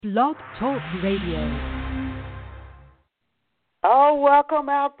Blog Talk Radio. Oh, welcome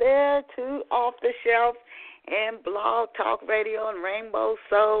out there to Off the Shelf and Blog Talk Radio and Rainbow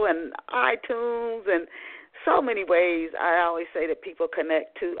Soul and iTunes and so many ways. I always say that people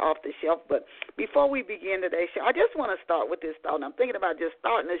connect to Off the Shelf. But before we begin today's show, I just want to start with this thought. And I'm thinking about just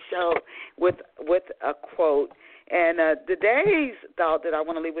starting the show with a quote. And today's thought that I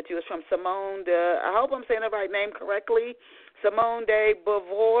want to leave with you is from Simone de, I hope I'm saying the right name correctly, Simone de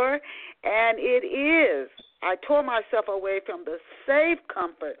Beauvoir. And it is, I tore myself away from the safe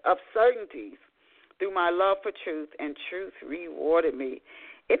comfort of certainties through my love for truth, and truth rewarded me.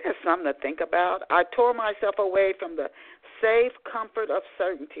 It is something to think about. I tore myself away from the safe comfort of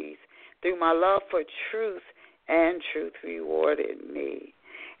certainties through my love for truth, and truth rewarded me.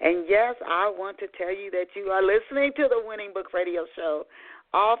 And yes, I want to tell you that you are listening to the Winning Book Radio Show,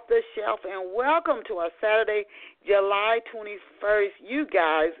 Off the Shelf, and welcome to our Saturday, July 21st. You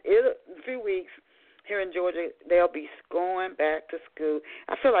guys, in a few weeks here in Georgia, they'll be going back to school.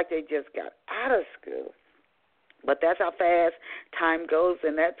 I feel like they just got out of school. But that's how fast time goes,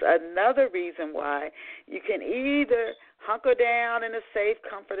 and that's another reason why you can either hunker down in the safe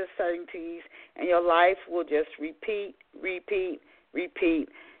comfort of certainties, and your life will just repeat.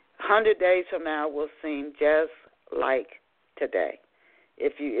 100 days from now will seem just like today.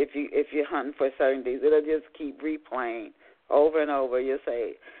 If you're hunting for certainties, it'll just keep replaying over and over. You'll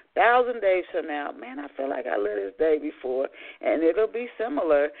say, 1,000 days from now, man, I feel like I lived this day before, and it'll be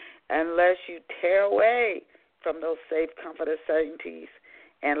similar unless you tear away from those safe comfort of certainties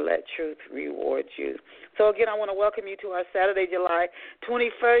and let truth reward you. So, again, I want to welcome you to our Saturday, July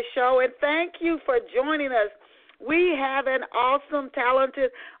 21st show, and thank you for joining us. We have an awesome,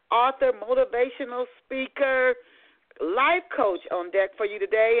 talented author, motivational speaker, life coach on deck for you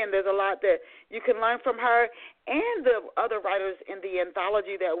today, and there's a lot that you can learn from her and the other writers in the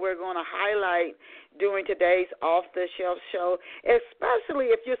anthology that we're going to highlight during today's off-the-shelf show,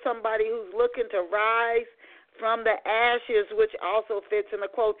 especially if you're somebody who's looking to rise from the ashes, which also fits in the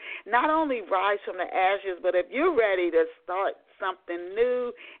quote, not only rise from the ashes, but if you're ready to start something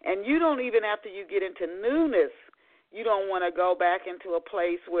new, and you don't even, after you get into newness, you don't want to go back into a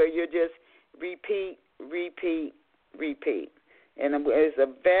place where you're just repeat. And it's a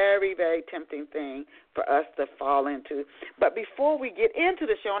very, very tempting thing for us to fall into. But before we get into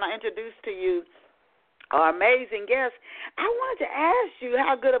the show and I introduce to you our amazing guest, I wanted to ask you,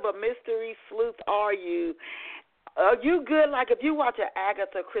 how good of a mystery sleuth are you? Are you good? Like if you watch an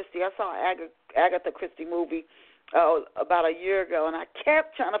Agatha Christie, I saw an Agatha Christie movie about a year ago, and I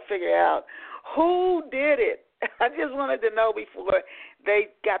kept trying to figure out who did it. I just wanted to know before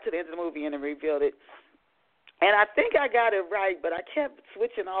they got to the end of the movie and revealed it. And I think I got it right, but I kept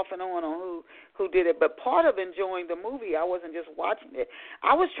switching off and on who did it. But part of enjoying the movie, I wasn't just watching it.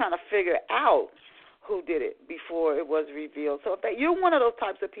 I was trying to figure out who did it before it was revealed. So if you're one of those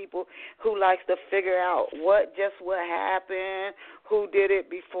types of people who likes to figure out what happened, who did it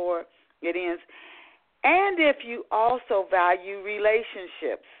before it ends, and if you also value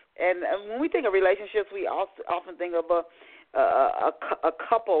relationships, and when we think of relationships, we also often think of a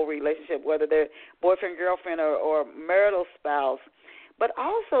couple relationship, whether they're boyfriend, girlfriend, or marital spouse. But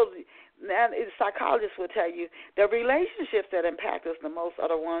also, psychologists will tell you the relationships that impact us the most are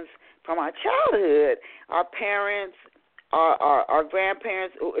the ones from our childhood, our parents, our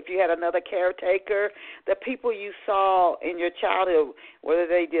grandparents, if you had another caretaker, the people you saw in your childhood, whether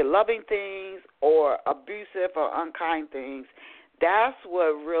they did loving things or abusive or unkind things, that's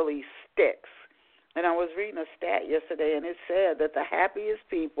what really sticks. And I was reading a stat yesterday, and it said that the happiest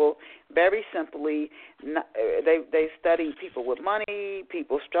people, very simply, they study people with money,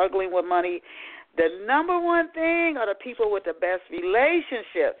 people struggling with money. The number one thing are the people with the best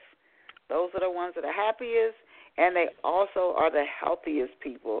relationships. Those are the ones that are happiest, and they also are the healthiest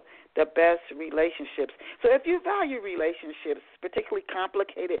people, the best relationships. So if you value relationships, particularly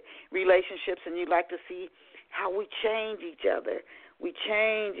complicated relationships, and you like to see how we change each other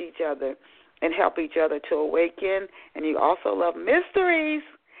and help each other to awaken, and you also love mysteries,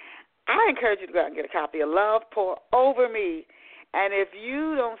 I encourage you to go out and get a copy of Love Pour Over Me. And if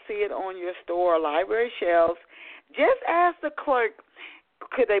you don't see it on your store or library shelves, just ask the clerk,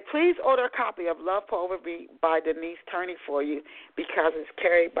 could they please order a copy of Love Pour Over Me by Denise Turney for you, because it's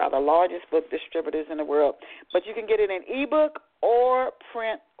carried by the largest book distributors in the world. But you can get it in ebook or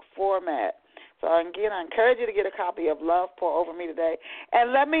print format. So, again, I encourage you to get a copy of Love Pour Over Me today,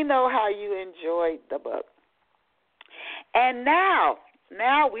 and let me know how you enjoyed the book. And now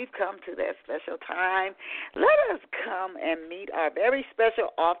we've come to that special time. Let us come and meet our very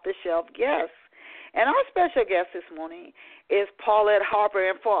special off-the-shelf guest. And our special guest this morning is Paulette Harper.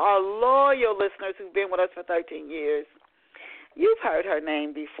 And for our loyal listeners who've been with us for 13 years, you've heard her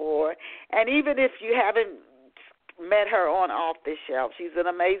name before. And even if you haven't met her on Off the Shelf, she's an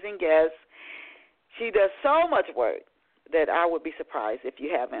amazing guest. She does so much work that I would be surprised if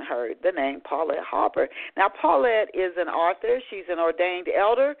you haven't heard the name Paulette Harper. Now, Paulette is an author. She's an ordained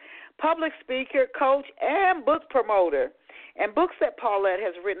elder, public speaker, coach, and book promoter. And books that Paulette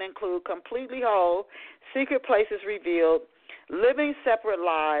has written include Completely Whole, Secret Places Revealed, Living Separate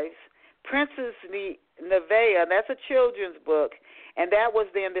Lives, Princess Neveah, that's a children's book, and that was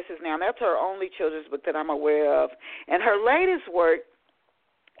Then, This Is Now. That's her only children's book that I'm aware of. And her latest work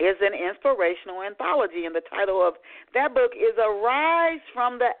is an inspirational anthology, and the title of that book is Arise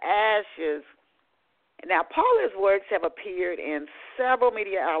from the Ashes. Now, Paulette's works have appeared in several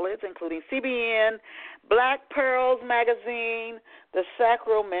media outlets, including CBN, Black Pearls Magazine, the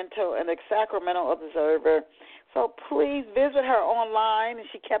Sacramento Observer. So please visit her online, and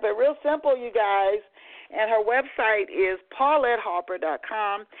she kept it real simple, you guys. And her website is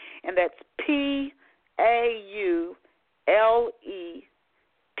pauletteharper.com, and that's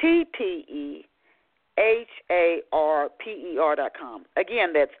PAULETTEHARPER.com.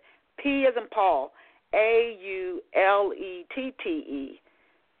 Again, that's P as in Paul,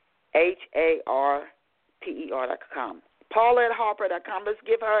 AULETTEHARPER.com. PauletteHarper.com. Let's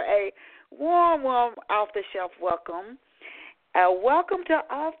give her a warm off-the-shelf welcome. Welcome to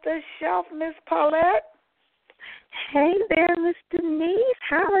Off the Shelf, Miss Paulette. Hey there, Miss Denise.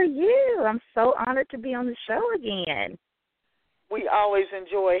 How are you? I'm so honored to be on the show again. We always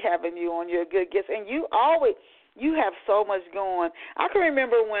enjoy having you on your good gifts, and you have so much going. I can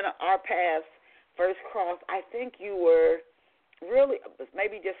remember when our paths first crossed. I think you were really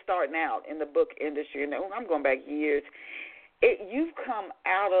maybe just starting out in the book industry, and I'm going back years. You've come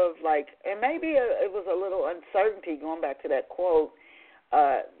out of and maybe it was a little uncertainty going back to that quote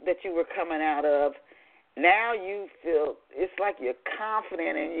that you were coming out of. Now you feel it's like you're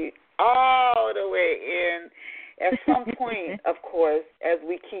confident and you all the way in. At some point, of course, as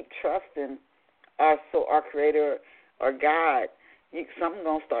we keep trusting our Creator or God, something's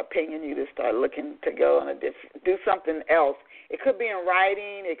going to start pinging you to start looking to go on do something else. It could be in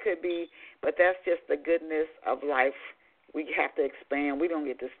writing, but that's just the goodness of life. We have to expand. We don't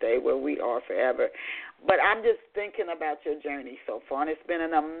get to stay where we are forever. But I'm just thinking about your journey so far, and it's been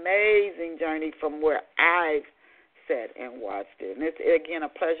an amazing journey from where I've sat and watched it. And it's, again, a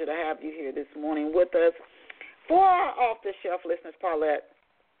pleasure to have you here this morning with us. For our off-the-shelf listeners, Paulette,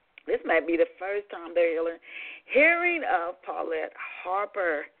 this might be the first time they're hearing of Paulette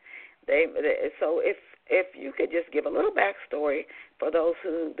Harper. So if you could just give a little backstory for those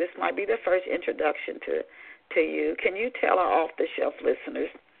who this might be their first introduction to you, can you tell our off-the-shelf listeners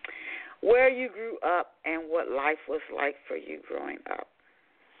where you grew up and what life was like for you growing up?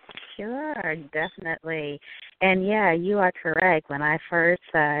 Sure, definitely. And, yeah, you are correct. When I first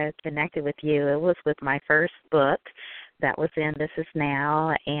connected with you, it was with my first book that was in This Is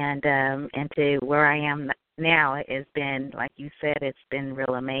Now, and to where I am now has been, like you said, it's been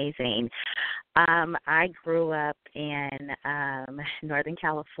real amazing. I grew up in Northern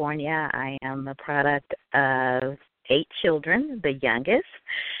California. I am the product of 8 children, the youngest.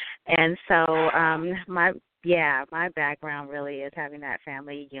 And so my background really is having that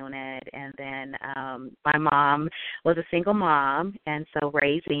family unit. And then my mom was a single mom, and so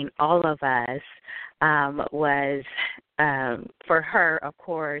raising all of us was, for her, of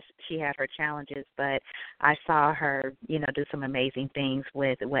course, she had her challenges, but I saw her, do some amazing things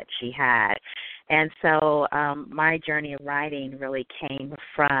with what she had. And so my journey of writing really came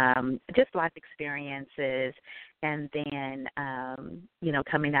from just life experiences, and then,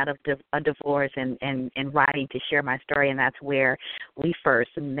 coming out of a divorce and writing to share my story, and that's where we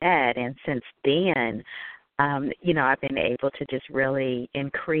first met. And since then, I've been able to just really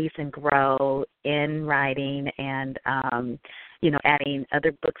increase and grow in writing and, adding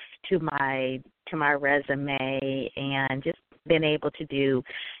other books to my resume, and just been able to do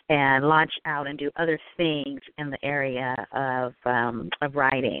and launch out and do other things in the area of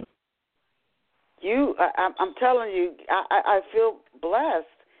writing. I'm telling you, I feel blessed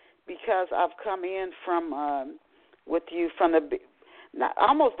because I've come in from with you from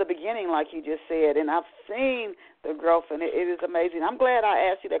almost the beginning, like you just said, and I've seen the growth, and it is amazing. I'm glad I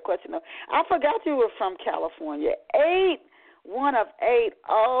asked you that question. I forgot you were from California. 1 of 8.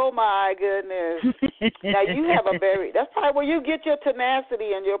 Oh, my goodness. Now, you have that's probably where you get your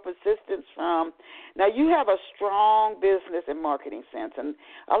tenacity and your persistence from. Now, you have a strong business and marketing sense, and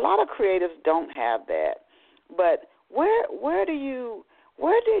a lot of creatives don't have that. But where did you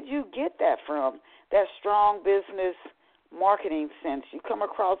get that from, that strong business marketing sense. You come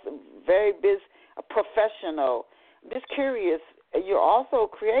across a professional. I'm just curious, you're also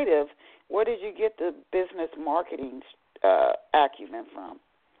creative. Where did you get the business marketing acumen from?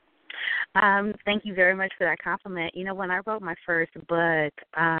 Thank you very much for that compliment. You know, when I wrote my first book,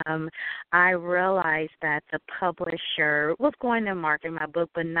 I realized that the publisher was going to market my book,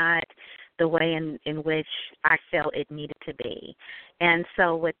 but not the way in which I felt it needed to be. And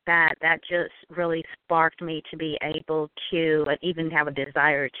so with that just really sparked me to be able to, even have a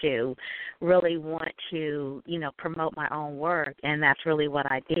desire to, really want to, promote my own work, and that's really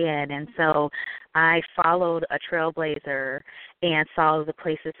what I did. And so I followed a trailblazer and saw the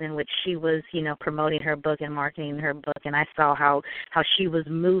places in which she was, promoting her book and marketing her book, and I saw how she was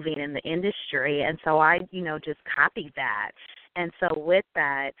moving in the industry, and so I, just copied that. And so with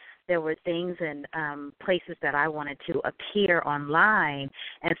that, there were things and places that I wanted to appear online,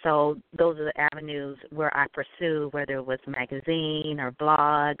 and so those are the avenues where I pursue, whether it was magazine or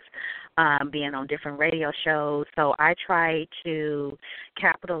blogs, being on different radio shows. So I tried to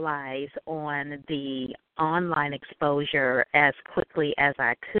capitalize on the online exposure as quickly as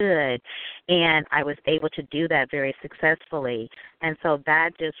I could, and I was able to do that very successfully. And so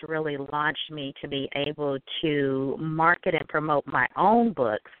that just really launched me to be able to market and promote my own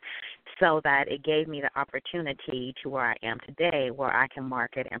books, so that it gave me the opportunity to where I am today, where I can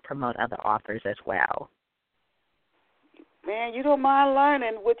market and promote other authors as well. Man, you don't mind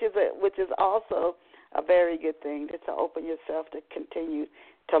learning, which is also a very good thing, just to open yourself to continue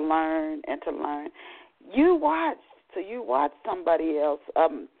to learn and to learn. You watch somebody else.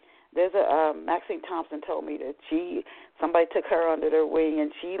 There's a Maxine Thompson told me that somebody took her under their wing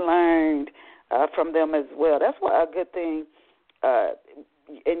and she learned from them as well. That's a good thing.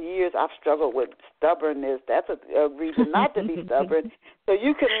 In years I've struggled with stubbornness. That's a reason not to be stubborn. So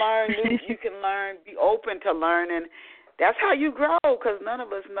you can learn be open to learning. That's how you grow, because none of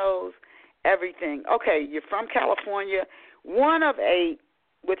us knows everything. Okay, you're from California, one of 8,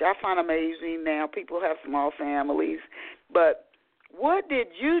 which I find amazing now. People have small families. But what did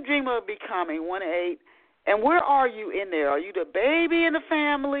you dream of becoming, one of 8? And where are you in there? Are you the baby in the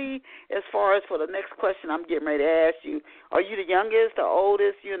family? As far as for the next question I'm getting ready to ask you, are you the youngest, the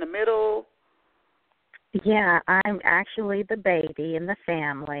oldest, you in the middle? Yeah, I'm actually the baby in the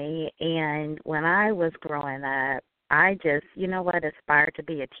family. And when I was growing up, I just, aspired to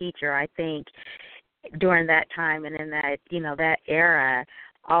be a teacher. I think during that time and in that, that era,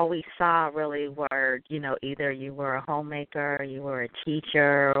 all we saw really were, either you were a homemaker, you were a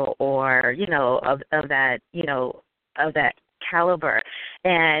teacher, or, of that caliber.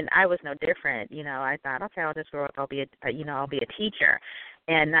 And I was no different. I thought, okay, I'll just grow up, I'll be a teacher.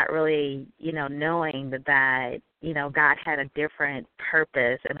 And not really, knowing that, God had a different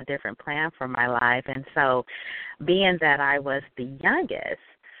purpose and a different plan for my life. And so being that I was the youngest,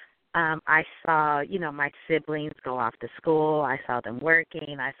 I saw, my siblings go off to school. I saw them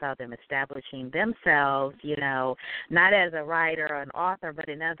working. I saw them establishing themselves, not as a writer or an author, but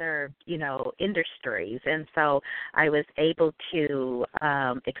in other, industries. And so I was able to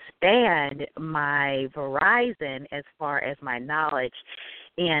expand my horizon as far as my knowledge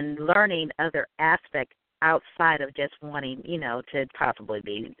and learning other aspects outside of just wanting, to possibly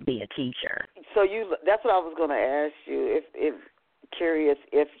be a teacher. So that's what I was going to ask you. If curious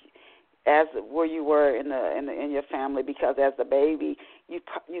if as where you were in your family, because as a baby you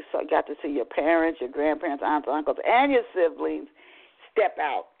got to see your parents, your grandparents, aunts, uncles, and your siblings step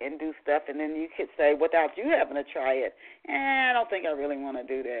out and do stuff, and then you could say, without you having to try it, I don't think I really want to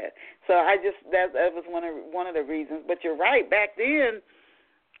do that. So that was one of the reasons. But you're right, back then,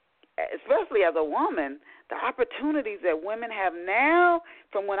 especially as a woman, the opportunities that women have now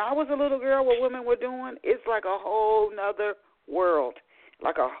from when I was a little girl, what women were doing, it's like a whole nother world.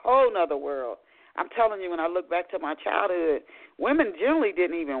 Like a whole nother world. I'm telling you, when I look back to my childhood, women generally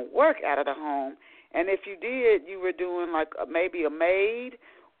didn't even work out of the home. And if you did, you were doing like maybe a maid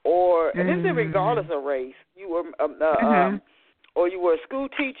or, and this is regardless of race, you were or you were a school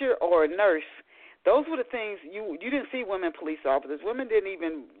teacher or a nurse. Those were the things, you didn't see women police officers. Women didn't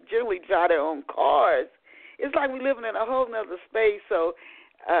even generally drive their own cars. It's like we're living in a whole nother space. So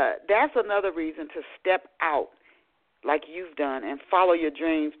that's another reason to step out like you've done and follow your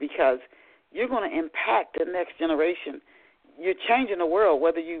dreams, because you're going to impact the next generation. You're changing the world,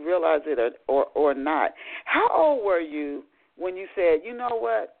 whether you realize it or not. How old were you when you said, you know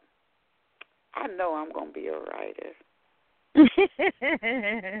what, I know I'm going to be a writer?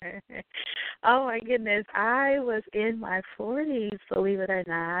 Oh, my goodness. I was in my 40s, believe it or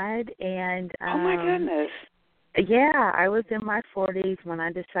not. And oh, my goodness. Yeah, I was in my 40s when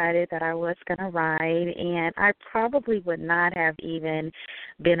I decided that I was going to write, and I probably would not have even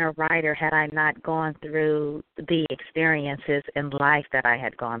been a writer had I not gone through the experiences in life that I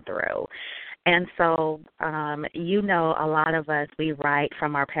had gone through. And so, a lot of us, we write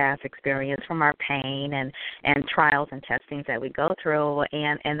from our past experience, from our pain and trials and testings that we go through,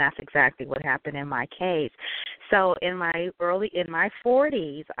 and that's exactly what happened in my case. So in my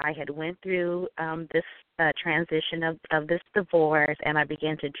 40s, I had went through this transition of this divorce, and I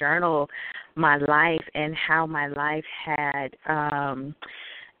began to journal my life and how my life had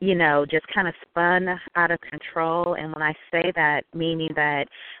just kind of spun out of control. And when I say that, meaning that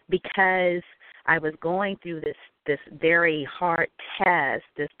because I was going through this very hard test,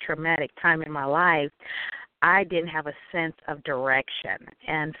 this traumatic time in my life, I didn't have a sense of direction.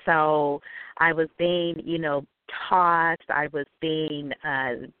 And so I was being, tossed. I was being,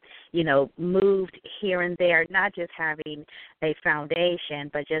 moved here and there, not just having a foundation,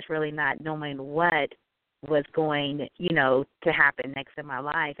 but just really not knowing what was going, to happen next in my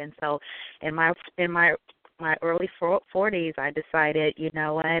life. And so in my early 40s, I decided, you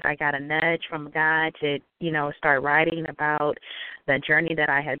know what, I got a nudge from God to, start writing about the journey that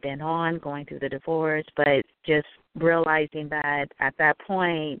I had been on, going through the divorce, but just realizing that at that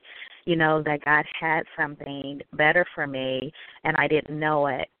point, that God had something better for me, and I didn't know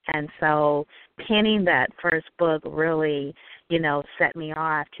it. And so penning that first book really, set me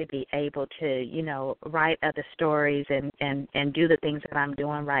off to be able to, write other stories and do the things that I'm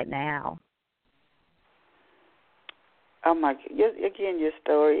doing right now. Oh my! Again, your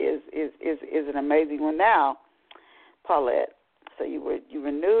story is an amazing one. Now, Paulette, so you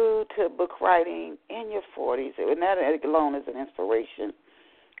were new to book writing in your 40s, and that alone is an inspiration.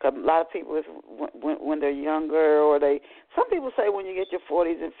 Cause a lot of people, when they're younger, or some people say when you get your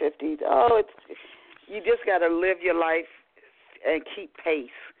 40s and 50s, you just got to live your life and keep pace.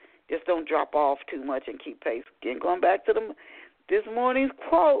 Just don't drop off too much and keep pace. Again, going back to this morning's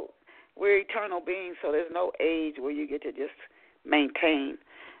quote, we're eternal beings, so there's no age where you get to just maintain.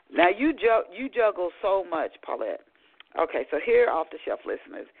 Now, you juggle so much, Paulette. Okay, so here off the shelf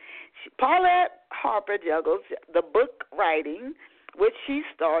listeners. Paulette Harper juggles the book writing, which she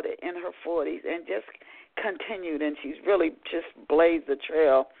started in her 40s and just continued, and she's really just blazed the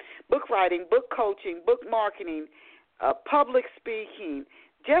trail. Book writing, book coaching, book marketing, public speaking.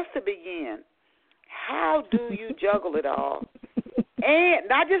 Just to begin, how do you juggle it all? And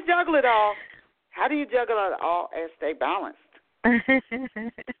not just juggle it all, how do you juggle it all and stay balanced?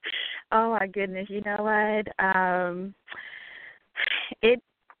 Oh, my goodness. You know what?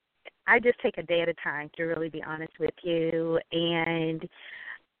 I just take a day at a time, to really be honest with you. And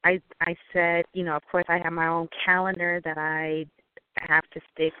I said, of course, I have my own calendar that I have to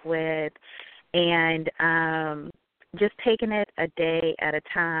stick with, and just taking it a day at a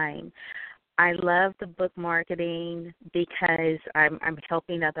time. I love the book marketing because I'm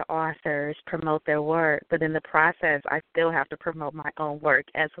helping other authors promote their work, but in the process, I still have to promote my own work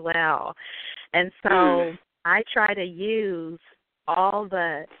as well. And so I try to use all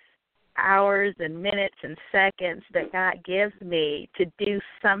the hours and minutes and seconds that God gives me to do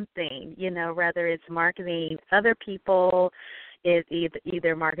something, whether it's marketing other people, is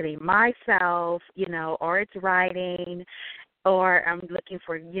either marketing myself, or it's writing, or I'm looking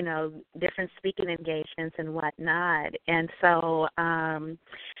for, different speaking engagements and whatnot. And so,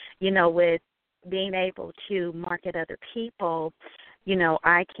 with being able to market other people,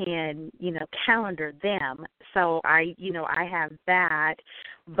 I can, calendar them. So I have that,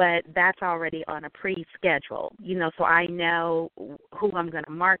 but that's already on a pre-schedule, so I know who I'm going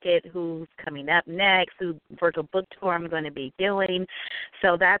to market, who's coming up next, who virtual book tour I'm going to be doing.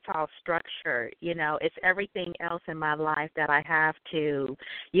 So that's all structured, it's everything else in my life that I have to,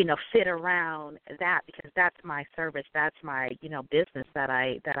 fit around that, because that's my service, that's my, business that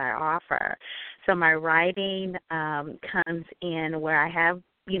I offer. So my writing comes in where I have,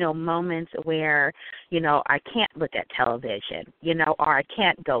 moments where, I can't look at television, or I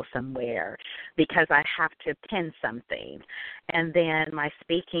can't go somewhere because I have to pen something. And then my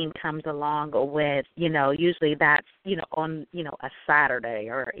speaking comes along with, usually that's, on, a Saturday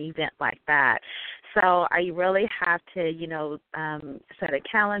or an event like that. So I really have to, set a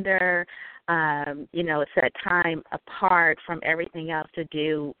calendar, set time apart from everything else to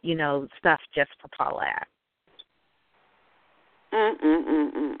do, stuff just for Paulette. Oh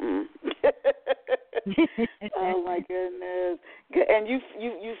my goodness! And you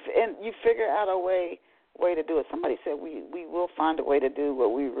figure out a way to do it. Somebody said we will find a way to do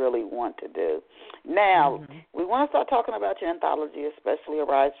what we really want to do. Now we want to start talking about your anthology, especially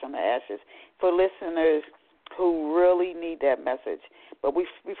Arise from the Ashes, for listeners who really need that message. But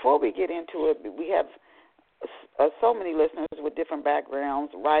before we get into it, we have so many listeners with different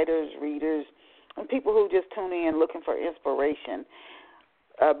backgrounds, writers, readers, and people who just tune in looking for inspiration.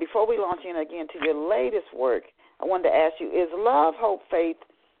 Before we launch in again to your latest work, I wanted to ask you, is Love, Hope, Faith,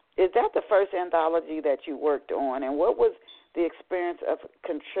 is that the first anthology that you worked on? And what was the experience of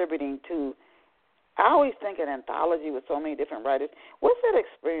contributing to, I always think an anthology with so many different writers. What's that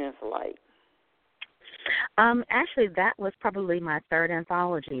experience like? Actually, that was probably my third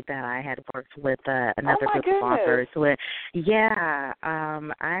anthology that I had worked with another group goodness. of authors with. Yeah,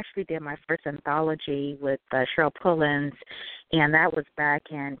 I actually did my first anthology with Cheryl Pullins, and that was back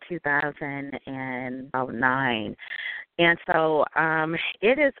in 2009. And so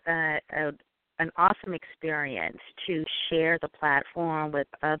it is an awesome experience to share the platform with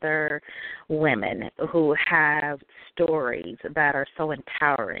other women who have stories that are so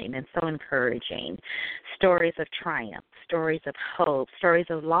empowering and so encouraging, stories of triumph, stories of hope, stories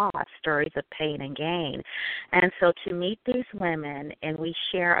of loss, stories of pain and gain. And so to meet these women and we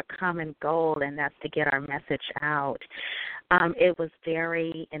share a common goal, and that's to get our message out, it was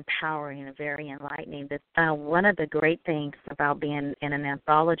very empowering and very enlightening. One of the great things about being in an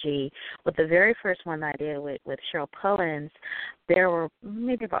anthology, with the very first one that I did with Cheryl Pullins, there were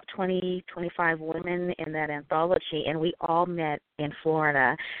maybe about 20, 25 women in that anthology, and we all met in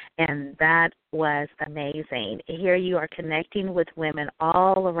Florida, and that was amazing. Here you are connecting with women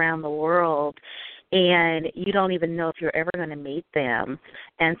all around the world, and you don't even know if you're ever going to meet them.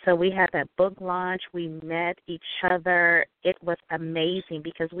 And so we had that book launch. We met each other. It was amazing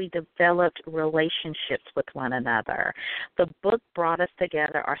because we developed relationships with one another. The book brought us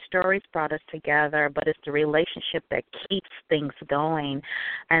together. Our stories brought us together, but it's the relationship that keeps things going.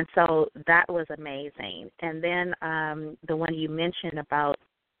 And so that was amazing. And then the one you mentioned about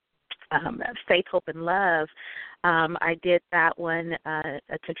Faith, Hope, and Love, I did that one, a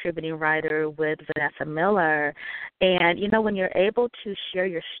contributing writer with Vanessa Miller. And, you know, when you're able to share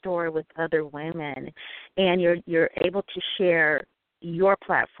your story with other women and you're able to share your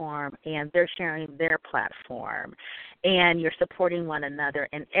platform and they're sharing their platform and you're supporting one another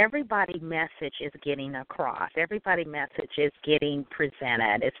and everybody's message is getting across. Everybody's message is getting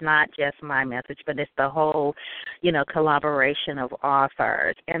presented. It's not just my message, but it's the whole, you know, collaboration of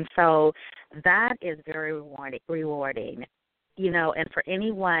authors. And so that is very rewarding, you know, and for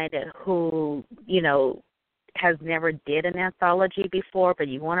anyone who, you know, has never did an anthology before, but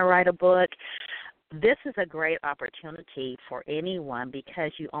you want to write a book, this is a great opportunity for anyone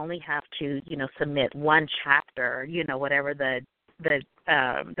because you only have to, you know, submit one chapter, you know, whatever the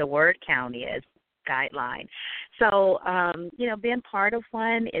word count is, guideline. So, you know, being part of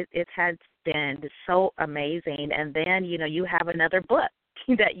one, it has been so amazing. And then, you know, you have another book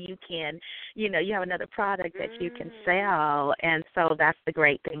that you can, you know, you have another product that you can sell. And so that's the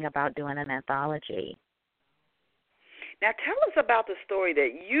great thing about doing an anthology. Now tell us about the story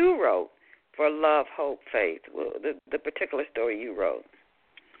that you wrote for Love, Hope, Faith, the particular story you wrote.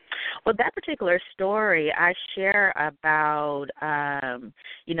 Well, that particular story, I share about,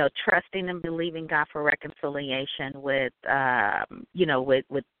 you know, trusting and believing God for reconciliation with, you know, with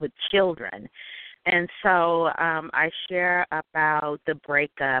children. And so I share about the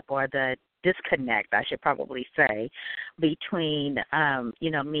breakup or the disconnect, I should probably say, between,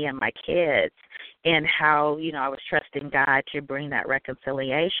 you know, me and my kids and how, you know, I was trusting God to bring that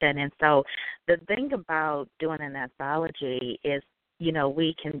reconciliation. And so the thing about doing an anthology is, you know,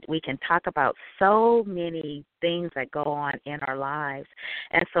 we can talk about so many things that go on in our lives.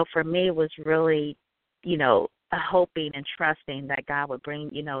 And so for me, it was really, you know, hoping and trusting that God would bring,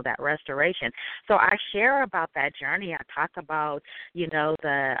 you know, that restoration. So I share about that journey. I talk about, you know,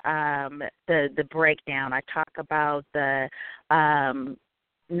 the breakdown. I talk about the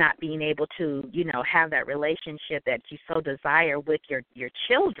not being able to, you know, have that relationship that you so desire with your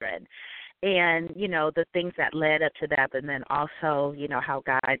children. And, you know, the things that led up to that, and then also, you know, how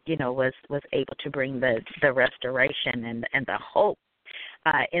God, you know, was able to bring the restoration and the hope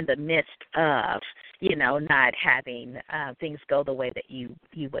in the midst of, you know, not having things go the way that you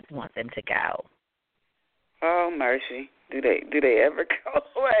would want them to go. Oh, mercy. Do they ever go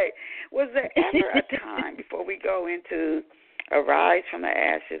away? Was there ever a time, before we go into Arise from the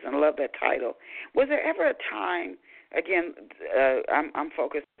Ashes, and I love that title, was there ever a time, again, I'm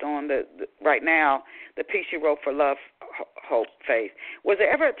focused on right now, the piece you wrote for Love, Hope, Faith. Was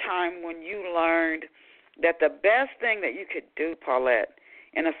there ever a time when you learned that the best thing that you could do, Paulette,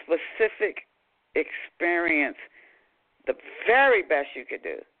 in a specific experience, the very best you could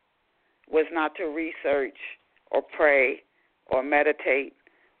do was not to research or pray or meditate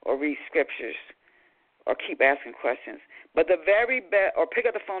or read scriptures or keep asking questions. But the very best, or pick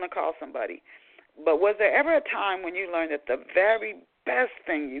up the phone and call somebody. But was there ever a time when you learned that the very best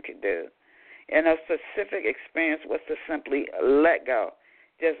thing you could do in a specific experience was to simply let go?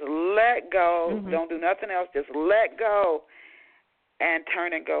 Just let go. Mm-hmm. Don't do nothing else. Just let go and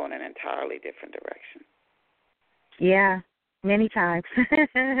turn and go in an entirely different direction. Yeah, many times.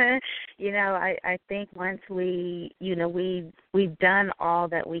 I think once we've done all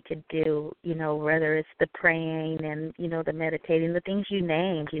that we could do, whether it's the praying and, the meditating, the things you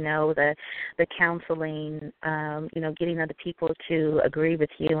named, the counseling, getting other people to agree with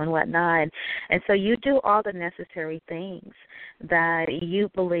you and whatnot. And so you do all the necessary things that you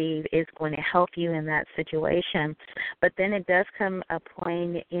believe is going to help you in that situation. But then it does come a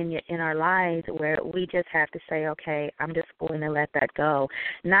point in our lives where we just have to say, okay, I'm just going to let that go.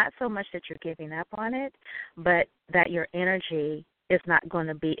 Not so much that you're giving up on it, but that your energy is not going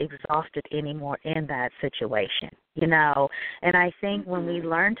to be exhausted anymore in that situation, And I think when we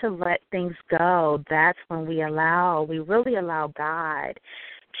learn to let things go, that's when we really allow God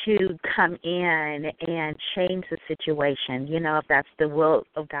to come in and change the situation, if that's the will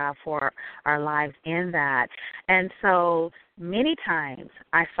of God for our lives in that. And so many times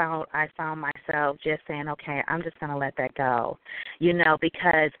I found myself just saying, okay, I'm just going to let that go,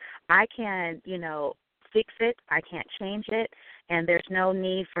 because I can't, fix it. I can't change it. And there's no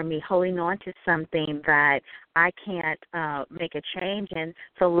need for me holding on to something that I can't make a change in.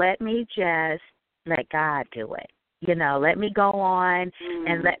 So let me just let God do it. Let me go on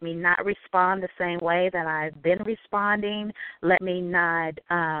and let me not respond the same way that I've been responding. Let me not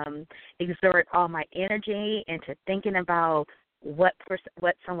exert all my energy into thinking about what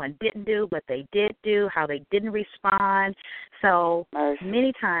someone didn't do, what they did do, how they didn't respond. So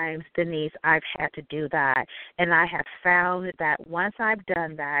many times, Denise, I've had to do that. And I have found that once I've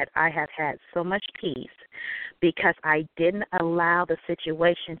done that, I have had so much peace because I didn't allow the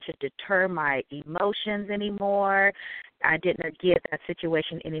situation to deter my emotions anymore. I didn't give that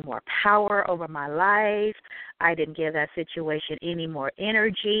situation any more power over my life. I didn't give that situation any more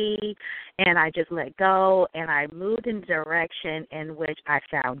energy, and I just let go, and I moved in a direction in which I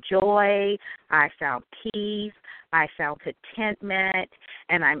found joy, I found peace, I found contentment,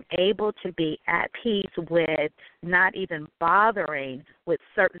 and I'm able to be at peace with not even bothering with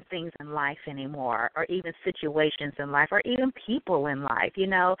certain things in life anymore, or even situations in life, or even people in life,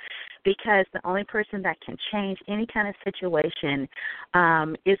 because the only person that can change any kind of situation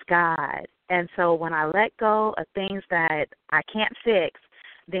is God. And so when I let go of things that I can't fix,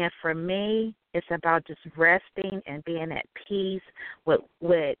 then for me, it's about just resting and being at peace with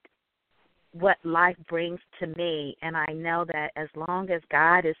what life brings to me. And I know that as long as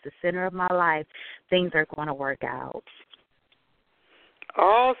God is the center of my life, things are going to work out.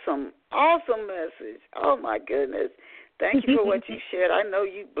 Awesome message. Oh, my goodness. Thank you for what you shared. I know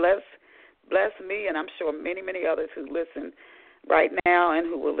you bless me, and I'm sure many, many others who listen right now and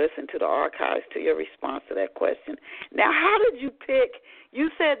who will listen to the archives to your response to that question. Now, how did you pick? You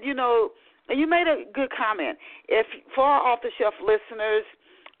said, you made a good comment. If for our off-the-shelf listeners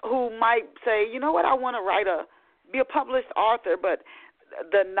who might say, you know what, I want to be a published author, but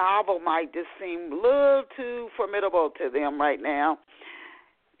the novel might just seem a little too formidable to them right now,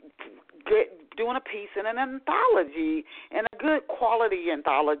 doing a piece in an anthology, and a good quality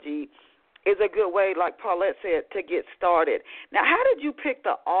anthology is a good way, like Paulette said, to get started. Now, how did you pick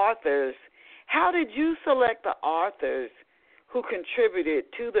the authors? How did you select the authors who contributed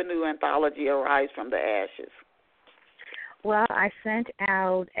to the new anthology, Arise from the Ashes? Well, I sent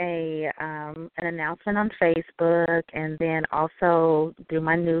out an announcement on Facebook, and then also through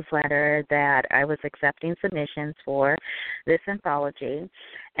my newsletter that I was accepting submissions for this anthology.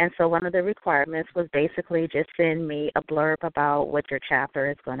 And so one of the requirements was basically just send me a blurb about what your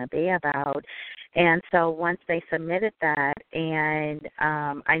chapter is going to be about. And so once they submitted that, and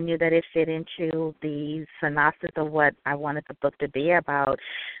I knew that it fit into the synopsis of what I wanted the book to be about,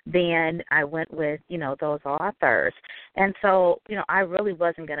 then I went with, those authors. And so, I really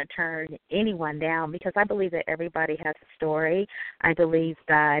wasn't going to turn anyone down because I believe that everybody has a story. I believe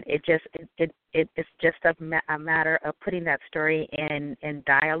that it's just a matter of putting that story in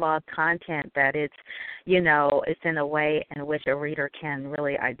dialogue content that it's in a way in which a reader can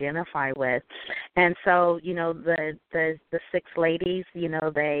really identify with. And so, the six ladies,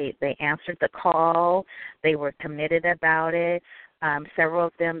 they answered the call. They were committed about it. Several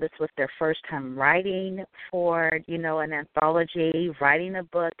of them, this was their first time writing for, an anthology, writing a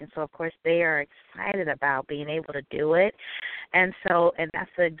book. And so, of course, they are excited about being able to do it. And so, and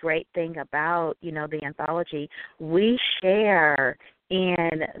that's a great thing about, the anthology. We share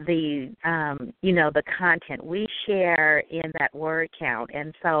in the the content we share in that word count.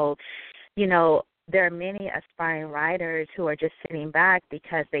 And so, there are many aspiring writers who are just sitting back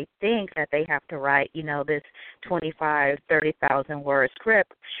because they think that they have to write, this 25, 30,000 word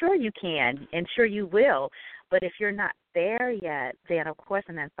script. Sure you can, and sure you will. But if you're not there yet, then of course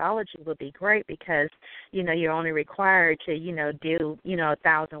an anthology would be great because, you're only required to, do,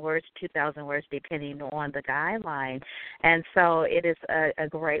 1,000 words, 2,000 words, depending on the guideline. And so it is a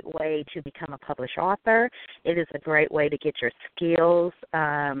great way to become a published author. It is a great way to get your skills,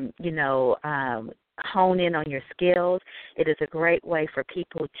 hone in on your skills. It is a great way for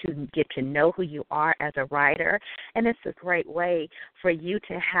people to get to know who you are as a writer, and it's a great way for you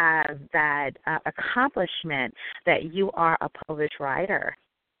to have that accomplishment that you are a published writer.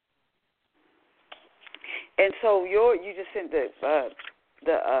 And so you just sent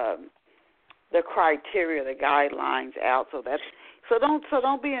the criteria, the guidelines out. So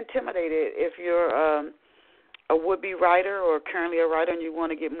don't be intimidated if you're a would-be writer or currently a writer and you want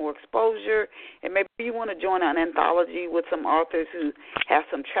to get more exposure, and maybe you want to join an anthology with some authors who have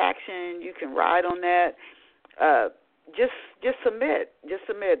some traction. You can ride on that. Just submit. Just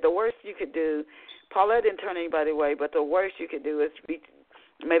submit. The worst you could do, Paulette didn't turn anybody away, but the worst you could do is be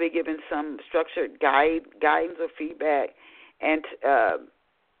maybe giving some structured guidance or feedback, and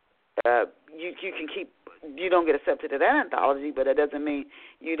you can keep. You don't get accepted to that anthology, but it doesn't mean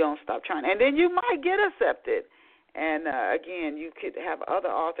you don't stop trying. And then you might get accepted. And, again, you could have other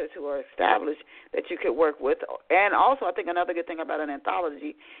authors who are established that you could work with. And also I think another good thing about an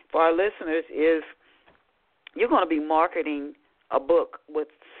anthology for our listeners is you're going to be marketing a book with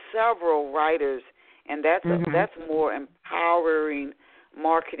several writers, and that's more empowering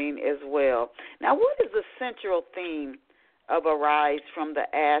marketing as well. Now, what is the central theme of Arise from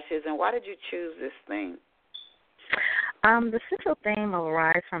the Ashes, and why did you choose this theme? The central theme of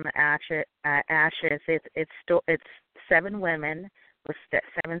Arise from the Ashes, it's 7 women with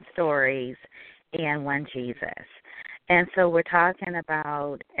 7 stories and 1 Jesus. And so we're talking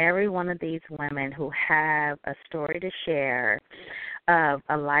about every one of these women who have a story to share of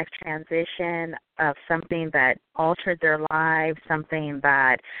a life transition, of something that altered their lives, something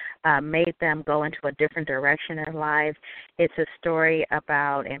that made them go into a different direction in life. It's a story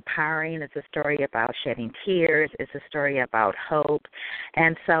about empowering. It's a story about shedding tears. It's a story about hope.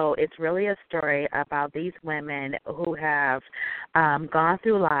 And so it's really a story about these women who have gone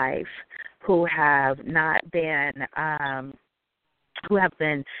through life, who have not been who have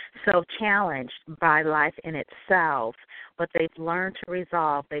been so challenged by life in itself, but they've learned to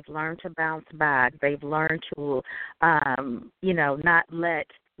resolve, they've learned to bounce back, they've learned to, not let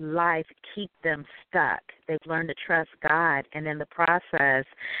life keep them stuck. They've learned to trust God, and in the process,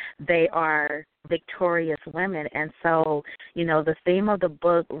 they are victorious women. And so, the theme of the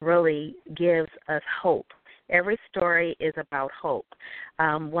book really gives us hope. Every story is about hope.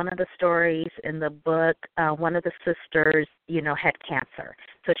 One of the stories in the book, one of the sisters, had cancer,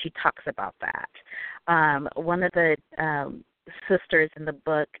 so she talks about that. One of the sisters in the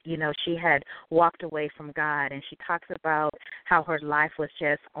book, she had walked away from God, and she talks about how her life was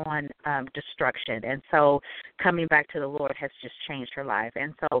just on destruction, and so coming back to the Lord has just changed her life.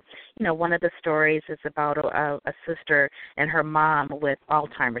 And so, one of the stories is about a sister and her mom with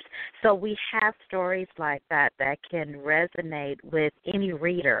Alzheimer's. So we have stories like that can resonate with any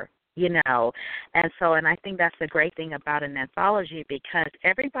reader. And I think that's the great thing about an anthology, because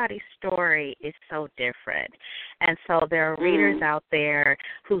everybody's story is so different. And so there are readers out there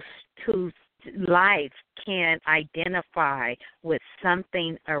whose life can identify with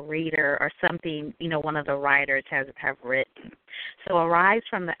something a reader or something, one of the writers have written. So Arise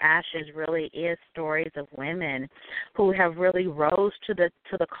from the Ashes really is stories of women who have really rose to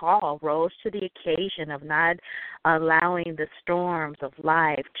the call, rose to the occasion of not allowing the storms of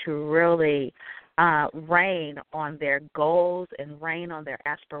life to really rain on their goals and rain on their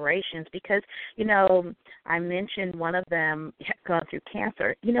aspirations, because, I mentioned one of them had gone through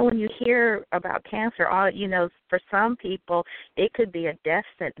cancer. When you hear about cancer, for some people it could be a death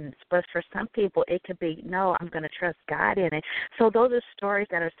sentence, but for some people it could be, no, I'm going to trust God in it. So those are stories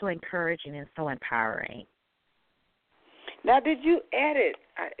that are so encouraging and so empowering. Now, did you edit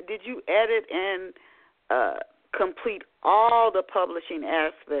and complete all the publishing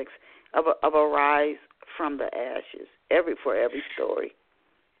aspects of Arise from the Ashes for every story?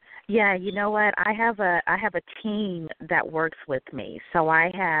 Yeah, you know what? I have a team that works with me. So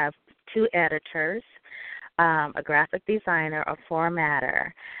I have 2 editors, a graphic designer, a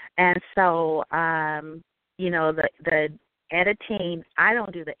formatter, and so the editing, I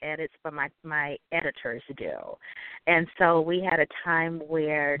don't do the edits, but my editors do. And so we had a time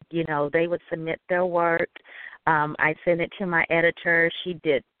where, they would submit their work. I sent it to my editor. She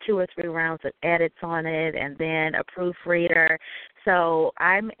did 2 or 3 rounds of edits on it, and then a proofreader. So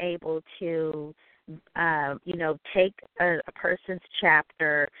I'm able to, take a person's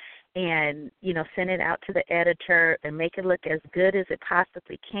chapter and, send it out to the editor and make it look as good as it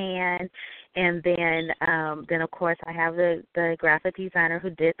possibly can. And then of course, I have the graphic designer who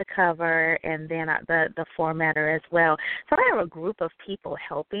did the cover, and then the formatter as well. So I have a group of people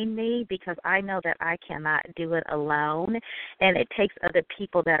helping me because I know that I cannot do it alone, and it takes other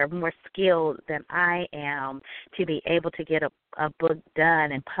people that are more skilled than I am to be able to get a book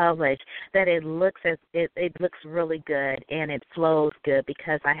done and published that it looks really good and it flows good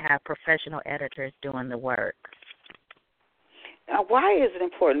because I have professional editors doing the work. Now, why is it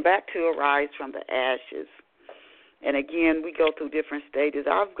important? Back to Arise from the Ashes. And again, we go through different stages.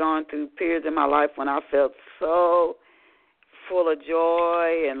 I've gone through periods in my life when I felt so full of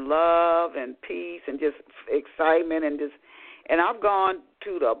joy and love and peace and just excitement and I've gone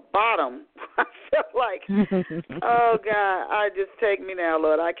to the bottom. I felt like, oh God, just take me now,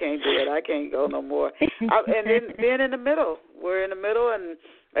 Lord. I can't do it. I can't go no more. And then being in the middle, we're in the middle, and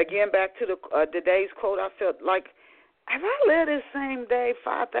again back to today's quote. I felt like, have I lived this same day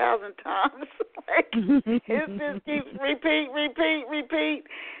 5,000 times? It just keeps repeat.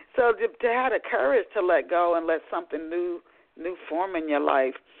 So to have the courage to let go and let something new form in your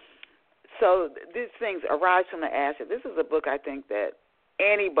life. So these things arise from the ashes. This is a book I think that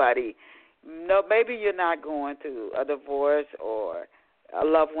anybody, maybe you're not going through a divorce or a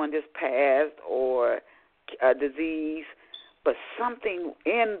loved one just passed or a disease, but something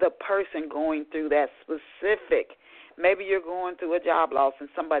in the person going through that specific. Maybe you're going through a job loss and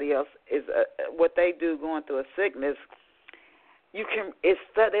somebody else is what they do going through a sickness.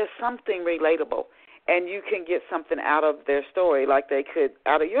 There's something relatable, and you can get something out of their story like they could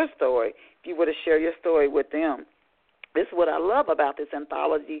out of your story if you were to share your story with them. This is what I love about this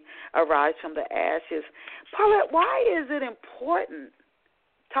anthology, Arise from the Ashes. Paulette, why is it important,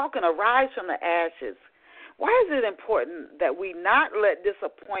 talking Arise from the Ashes, why is it important that we not let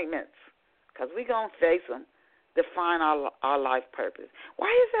disappointments, because we're going to face them, define our life purpose? Why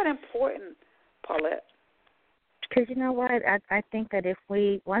is that important, Paulette? Because you know what, I think that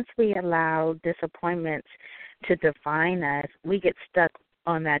once we allow disappointments to define us, we get stuck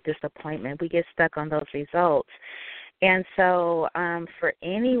on that disappointment. We get stuck on those results. And so for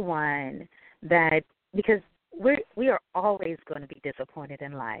anyone because we are always going to be disappointed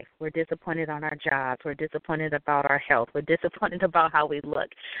in life. We're disappointed on our jobs. We're disappointed about our health. We're disappointed about how we look.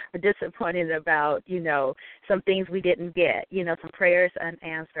 We're disappointed about, some things we didn't get, some prayers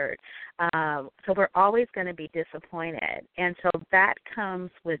unanswered. So we're always going to be disappointed. And so that comes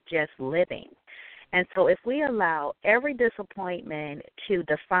with just living. And so if we allow every disappointment to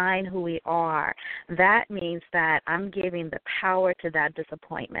define who we are, that means that I'm giving the power to that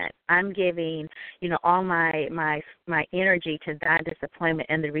disappointment. I'm giving, all my energy to that disappointment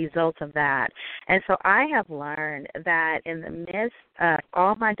and the results of that. And so I have learned that in the midst of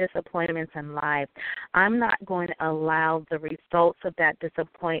all my disappointments in life, I'm not going to allow the results of that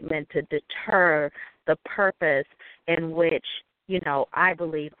disappointment to deter the purpose in which I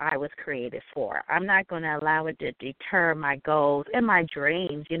believe I was created for. I'm not going to allow it to deter my goals and my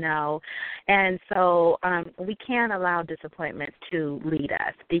dreams, And so we can't allow disappointments to lead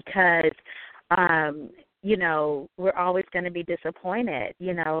us because, we're always going to be disappointed,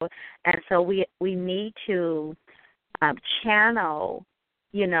 And so we need to channel,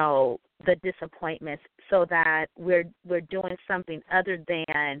 the disappointments so that we're doing something other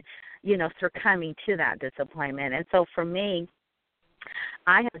than, succumbing to that disappointment. And so for me,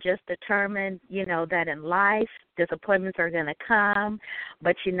 I have just determined, that in life, disappointments are going to come.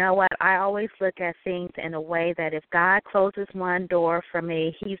 But you know what? I always look at things in a way that if God closes one door for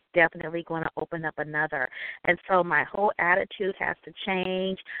me, he's definitely going to open up another. And so my whole attitude has to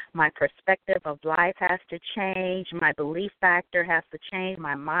change. My perspective of life has to change. My belief factor has to change.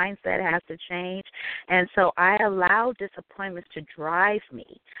 My mindset has to change. And so I allow disappointments to drive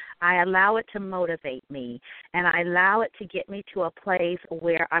me. I allow it to motivate me. And I allow it to get me to a place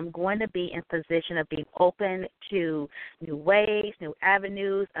where I'm going to be in position of being open to new ways, new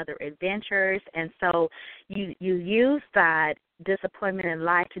avenues, other adventures. And so you use that disappointment in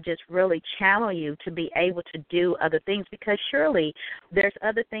life to just really channel you to be able to do other things, because surely there's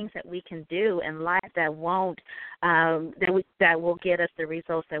other things that we can do in life that won't that will get us the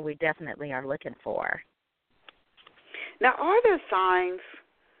results that we definitely are looking for. Now, are there signs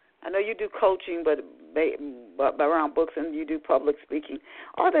I know you do coaching, but around books, and you do public speaking.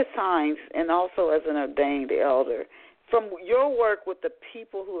 Are there signs, and also as an ordained elder, from your work with the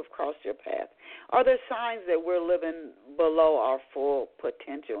people who have crossed your path, are there signs that we're living below our full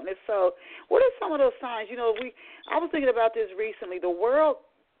potential? And if so, what are some of those signs? You know, I was thinking about this recently. The world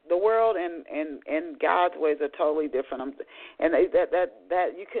and God's ways are totally different. And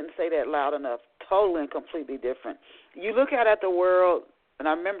that you couldn't say that loud enough. Totally and completely different. You look out at the world, and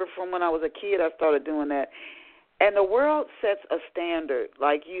I remember from when I was a kid, I started doing that. And the world sets a standard.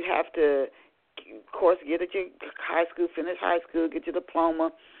 Like you have to, of course, get at your high school, finish high school, get your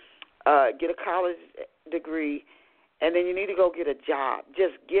diploma, get a college degree, and then you need to go get a job.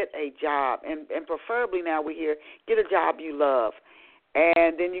 Just get a job, and preferably now we hear get a job you love,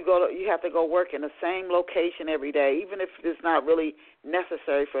 and then you have to go work in the same location every day, even if it's not really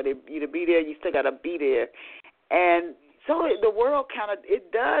necessary for you to be there. You still got to be there, and so the world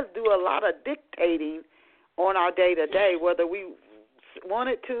it does do a lot of dictating on our day to day, whether we want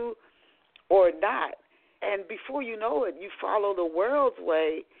it to or not. And before you know it, you follow the world's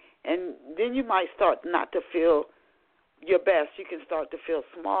way, and then you might start not to feel your best. You can start to feel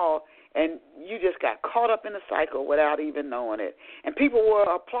small, and you just got caught up in the cycle without even knowing it. And people were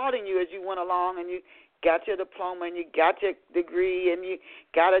applauding you as you went along, and you got your diploma, and you got your degree, and you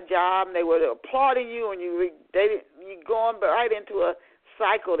got a job, and they were applauding you, and you're going right into a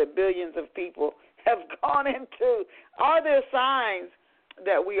cycle that billions of people have gone into. Are there signs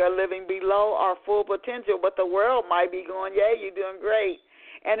that we are living below our full potential, but the world might be going, yeah, you're doing great?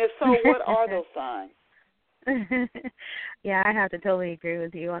 And if so, what are those signs? Yeah, I have to totally agree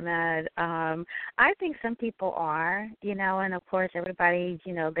with you on that. I think some people are, and of course everybody,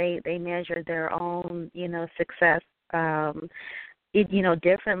 they measure their own, success,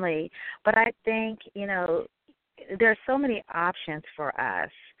 differently. But I think, there's so many options for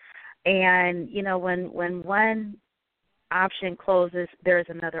us. And, when one option closes, there's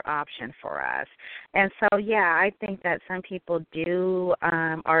another option for us. And so, yeah, I think that some people do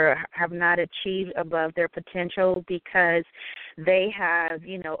or have not achieved above their potential because they have,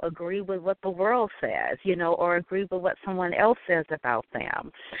 agreed with what the world says, or agreed with what someone else says about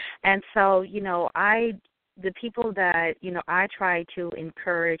them. And so, the people that, I try to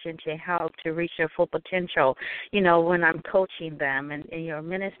encourage and to help to reach their full potential, when I'm coaching them and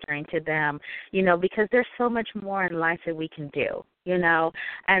ministering to them, because there's so much more in life that we can do,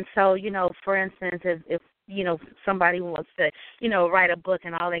 And so, for instance, if somebody wants to, write a book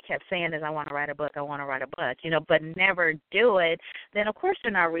and all they kept saying is, I want to write a book, but never do it, then of course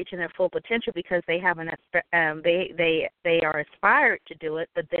they're not reaching their full potential because they haven't, they are inspired to do it,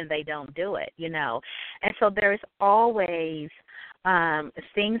 but then they don't do it, And so there's always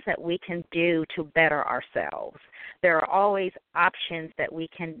things that we can do to better ourselves. There are always options that we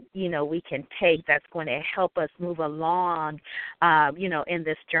can take that's going to help us move along, in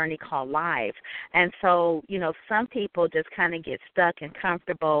this journey called life. And so, some people just kind of get stuck and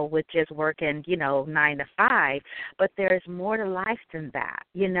comfortable with just working, 9 to 5, but there's more to life than that.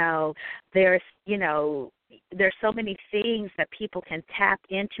 There's so many things that people can tap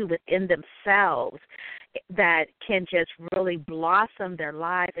into within themselves that can just really blossom their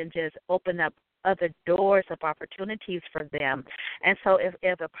life and just open up other doors of opportunities for them. And so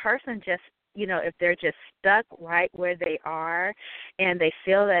if a person just, if they're just stuck right where they are and they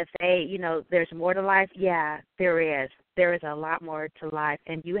feel that there's more to life, yeah, there is. There is a lot more to life,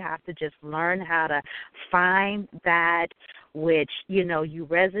 and you have to just learn how to find that which, you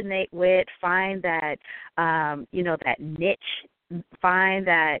resonate with, find that, that niche, find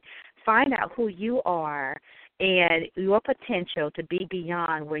out who you are and your potential to be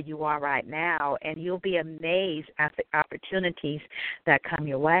beyond where you are right now, and you'll be amazed at the opportunities that come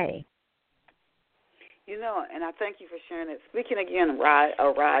your way. And I thank you for sharing it. Speaking again,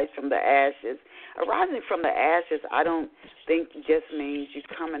 arise from the ashes. Arising from the ashes, I don't think just means you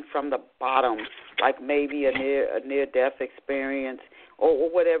coming from the bottom, like maybe a near-death experience or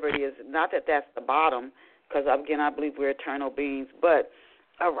whatever it is. Not that that's the bottom, because, again, I believe we're eternal beings. But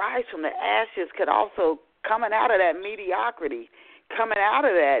arise from the ashes could also coming out of that mediocrity, coming out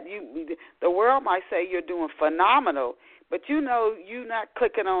of that. The world might say you're doing phenomenal, but you're not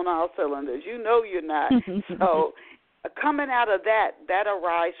clicking on all cylinders. You're not. So coming out of that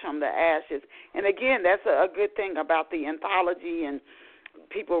arise from the ashes. And, again, that's a good thing about the anthology and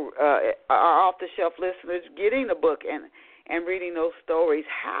people are off-the-shelf listeners getting the book and reading those stories.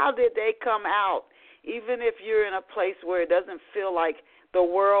 How did they come out? Even if you're in a place where it doesn't feel like the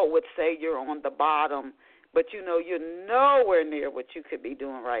world would say you're on the bottom, but you're nowhere near what you could be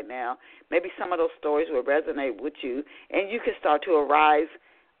doing right now. Maybe some of those stories will resonate with you, and you can start to arise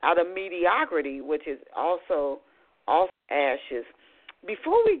out of mediocrity, which is also ashes.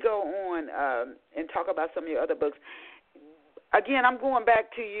 Before we go on and talk about some of your other books, again, I'm going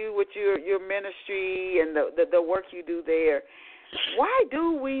back to you with your ministry and the work you do there. Why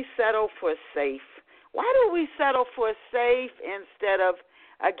do we settle for safe? Why do we settle for safe instead of,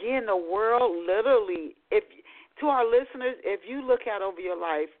 again, the world literally, to our listeners, if you look out over your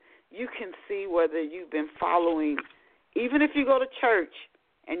life, you can see whether you've been following, even if you go to church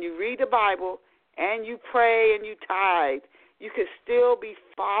and you read the Bible and you pray and you tithe, you could still be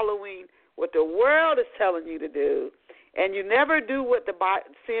following what the world is telling you to do, and you never do what the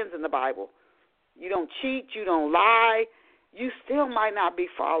sins in the Bible. You don't cheat, you don't lie. You still might not be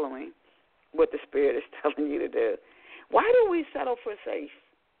following what the Spirit is telling you to do. Why do we settle for safe?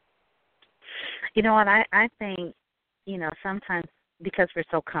 You know what, I think, sometimes because we're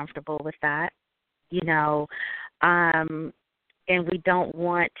so comfortable with that, and we don't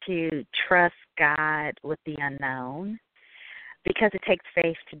want to trust God with the unknown because it takes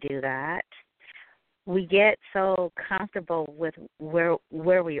faith to do that. We get so comfortable with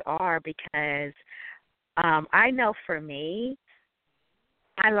where we are because I know for me,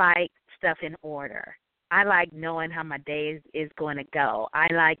 I like stuff in order. I like knowing how my day is going to go. I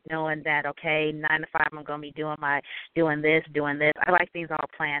like knowing that, okay, 9 to 5 I'm going to be doing this. I like things all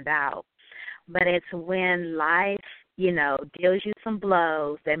planned out. But it's when life, deals you some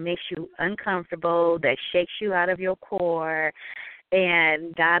blows that makes you uncomfortable, that shakes you out of your core,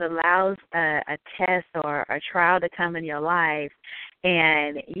 and God allows a test or a trial to come in your life,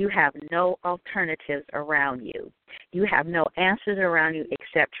 and you have no alternatives around you. You have no answers around you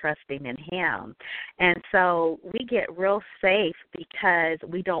except trusting in Him. And so we get real safe because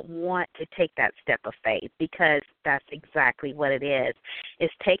we don't want to take that step of faith, because that's exactly what it is.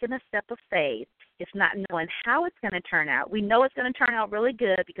 It's taking a step of faith. It's not knowing how it's going to turn out. We know it's going to turn out really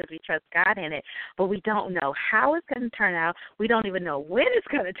good because we trust God in it, but we don't know how it's going to turn out. We don't even know when it's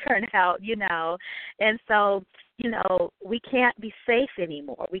going to turn out, And so, we can't be safe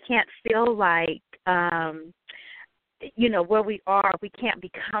anymore. We can't feel like, where we are, we can't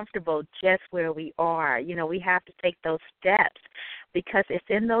be comfortable just where we are. We have to take those steps because it's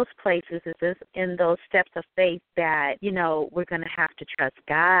in those places, it's in those steps of faith that, we're going to have to trust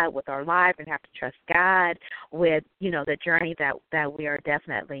God with our life and have to trust God with, the journey that we are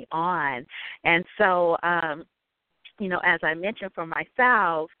definitely on. And so, as I mentioned for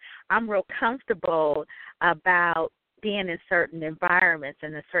myself, I'm real comfortable about being in certain environments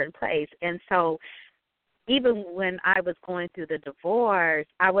in a certain place. And so even when I was going through the divorce,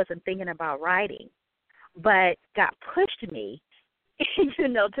 I wasn't thinking about writing, but God pushed me,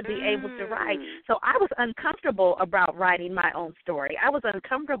 to be able to write. So I was uncomfortable about writing my own story. I was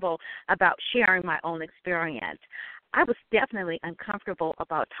uncomfortable about sharing my own experience. I was definitely uncomfortable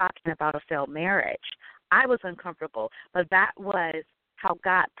about talking about a failed marriage. I was uncomfortable, but that was how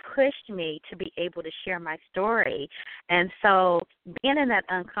God pushed me to be able to share my story. And so being in that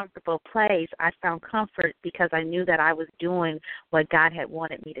uncomfortable place, I found comfort because I knew that I was doing what God had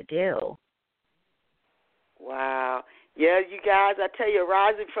wanted me to do. Wow. Yeah, you guys, I tell you,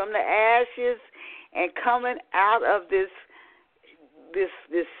 rising from the ashes and coming out of this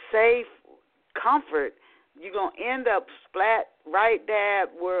safe comfort, you're going to end up splat right there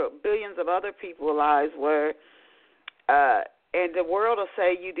where billions of other people's lives were. And the world will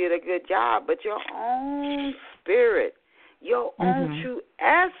say you did a good job, but your own spirit, your own true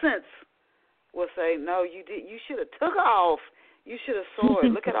essence will say, no, you did. You should have took off. You should have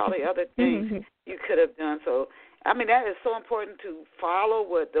soared. Look at all the other things you could have done. So, that is so important to follow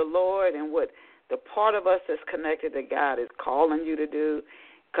what the Lord and what the part of us that's connected to God is calling you to do,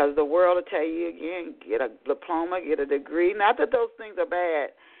 because the world will tell you, again, get a diploma, get a degree. Not that those things are bad,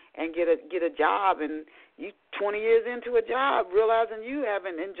 and get a job, and you 20 years into a job realizing you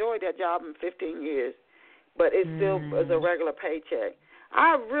haven't enjoyed that job in 15 years, but it still is a regular paycheck.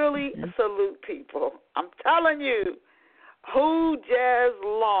 I really salute people, I'm telling you, who just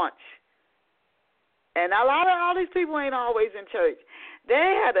launch. And a lot of all these people ain't always in church.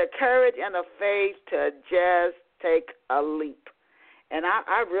 They had the courage and the faith to just take a leap. And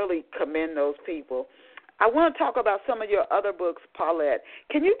I really commend those people. I want to talk about some of your other books, Paulette.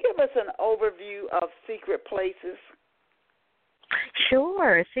 Can you give us an overview of Secret Places?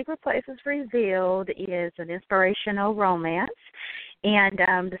 Sure. Secret Places Revealed is an inspirational romance. And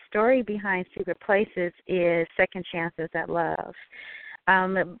the story behind Secret Places is Second Chances at Love.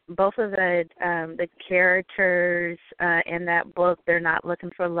 Both of the characters in that book, they're not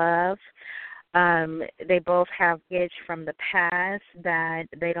looking for love. They both have baggage from the past that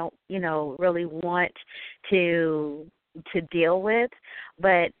they don't, really want to to deal with,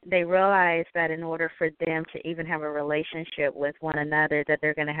 but they realize that in order for them to even have a relationship with one another, that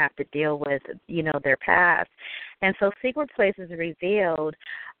they're going to have to deal with, their past. And so Secret Places Revealed,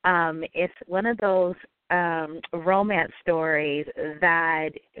 it's one of those romance stories that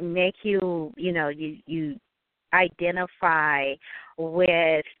make you, you identify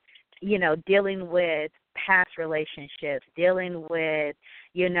with, dealing with past relationships, dealing with,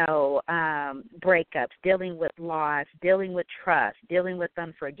 breakups, dealing with loss, dealing with trust, dealing with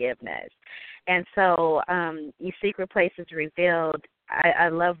unforgiveness. And so Secret Places Revealed, I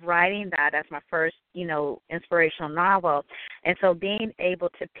love writing that as my first, inspirational novel. And so being able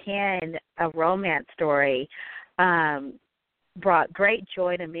to pen a romance story brought great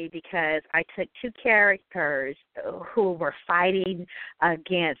joy to me because I took two characters who were fighting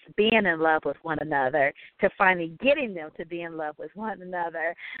against being in love with one another to finally getting them to be in love with one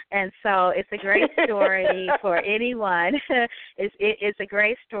another. And so it's a great story for anyone. It's a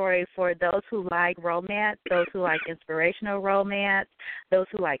great story for those who like romance, those who like inspirational romance, those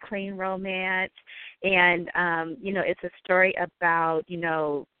who like clean romance. And, it's a story about,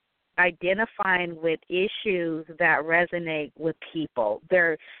 identifying with issues that resonate with people.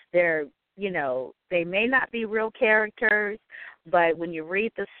 They're they may not be real characters, but when you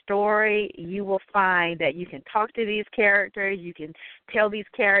read the story, you will find that you can talk to these characters. You can tell these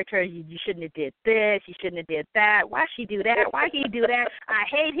characters, you shouldn't have did this, you shouldn't have did that. Why she do that? Why he do that? I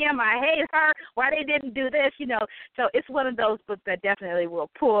hate him. I hate her. Why they didn't do this? So it's one of those books that definitely will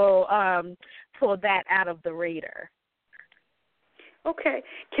pull that out of the reader. Okay.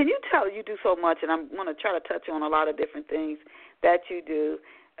 Can you tell, you do so much, and I'm going to try to touch on a lot of different things that you do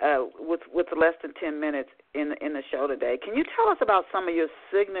with less than 10 minutes in the show today. Can you tell us about some of your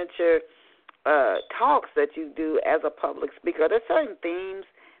signature talks that you do as a public speaker? Are there certain themes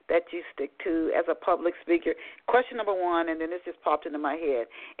that you stick to as a public speaker? Question number one, and then this just popped into my head.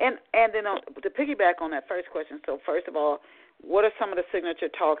 And then to piggyback on that first question, so first of all, what are some of the signature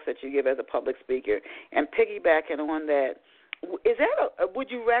talks that you give as a public speaker? And piggybacking on that,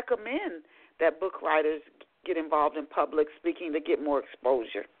 would you recommend that book writers get involved in public speaking to get more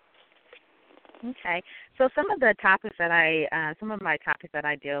exposure? Okay, so some of my topics that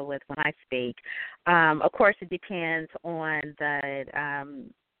I deal with when I speak, of course, it depends on the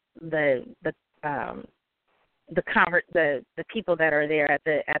people that are there at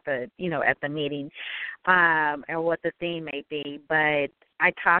the meeting, and what the theme may be, but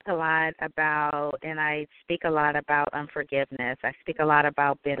I talk a lot about, and I speak a lot about unforgiveness. I speak a lot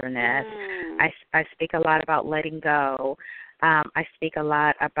about bitterness. I speak a lot about letting go. I speak a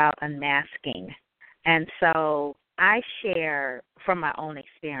lot about unmasking. And so I share from my own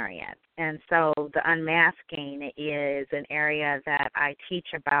experience. And so the unmasking is an area that I teach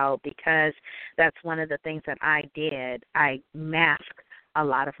about because that's one of the things that I did. I masked a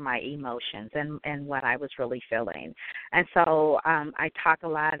lot of my emotions and what I was really feeling. And so I talk a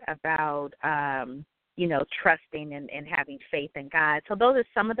lot about, trusting and having faith in God. So those are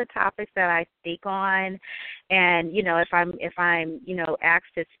some of the topics that I speak on. And, if I'm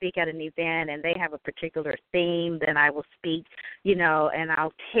asked to speak at an event and they have a particular theme, then I will speak, and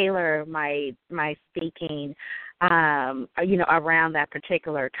I'll tailor my speaking, around that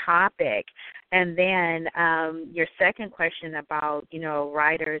particular topic. And then your second question about,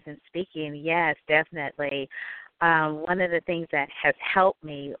 writers and speaking, yes, definitely. One of the things that has helped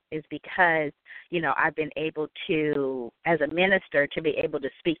me is because, I've been able to, as a minister, to be able to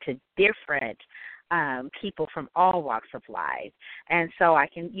speak to different people from all walks of life. And so I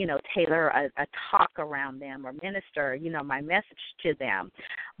can, tailor a talk around them or minister, my message to them.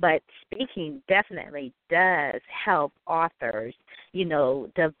 But speaking definitely does help authors,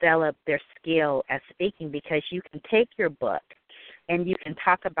 develop their skill at speaking, because you can take your book and you can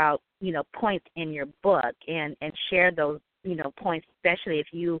talk about, points in your book and share those, points, especially if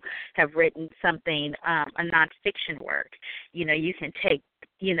you have written something, a nonfiction work. You can take,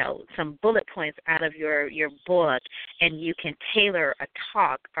 some bullet points out of your book, and you can tailor a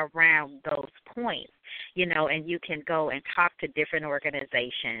talk around those points, and you can go and talk to different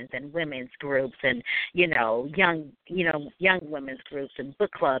organizations and women's groups and, young women's groups and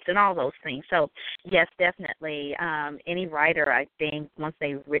book clubs and all those things. So, yes, definitely, any writer, I think, once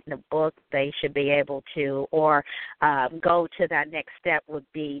they've written a book, they should be able to, or go to that next step would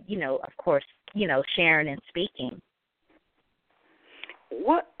be, of course, sharing and speaking.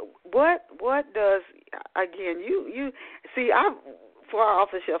 What does, again, you see, for our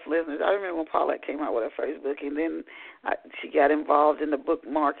off-the-shelf listeners, I remember when Paulette came out with her first book, and then she got involved in the book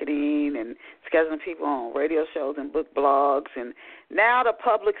marketing and scheduling people on radio shows and book blogs, and now the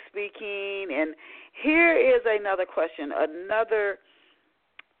public speaking. And here is another question, another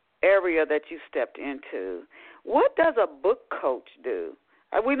area that you stepped into. What does a book coach do?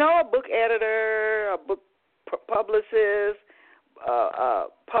 We know a book editor, a book publicist, a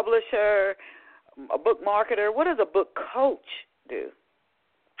publisher, a book marketer. What does a book coach do?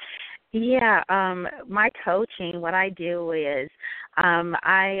 Yeah, my coaching, what I do is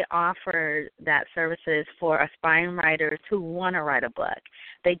I offer that services for aspiring writers who want to write a book.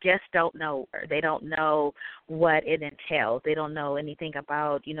 They just don't know. They don't know what it entails. They don't know anything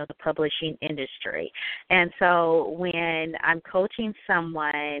about, the publishing industry. And so when I'm coaching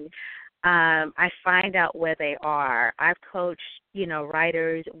someone, I find out where they are. I've coached,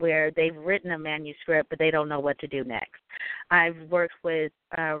 writers where they've written a manuscript, but they don't know what to do next. I've worked with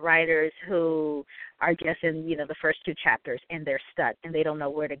writers who are just in, the first 2 chapters, and they're stuck, and they don't know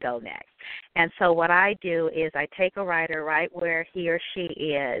where to go next. And so what I do is I take a writer right where he or she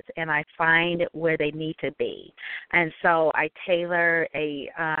is, and I find where they need to be. And so I tailor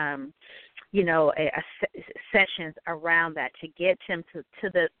sessions around that to get them to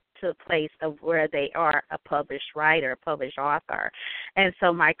the place of where they are a published writer, a published author. And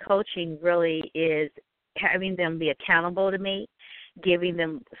so my coaching really is having them be accountable to me, giving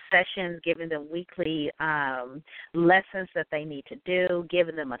them sessions, giving them weekly lessons that they need to do,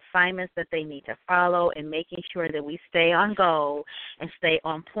 giving them assignments that they need to follow, and making sure that we stay on goal and stay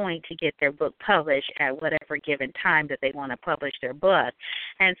on point to get their book published at whatever given time that they want to publish their book.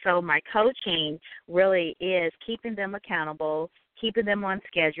 And so my coaching really is keeping them accountable, keeping them on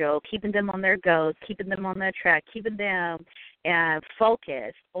schedule, keeping them on their goals, keeping them on their track, keeping them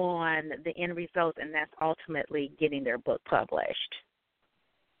focused on the end result, and that's ultimately getting their book published.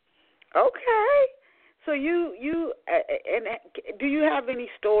 Okay. So you and do you have any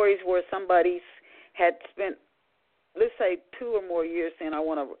stories where somebody had spent, let's say, 2 or more years saying, I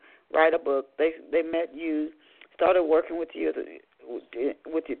want to write a book. They met you, started working with you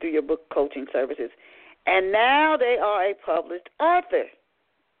through your book coaching services, and now they are a published author.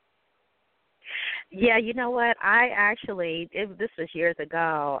 Yeah, you know what? I actually, this was years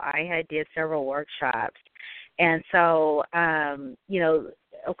ago, I did several workshops. And so,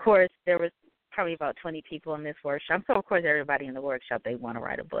 of course, there was probably about 20 people in this workshop. So, of course, everybody in the workshop, they want to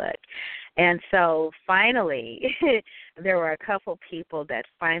write a book. And so, finally, there were a couple people that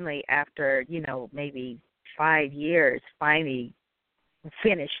finally, after, maybe 5 years, finally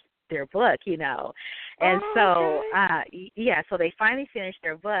finished their book, And so they finally finished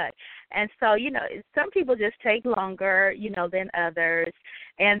their book. And so, some people just take longer, than others.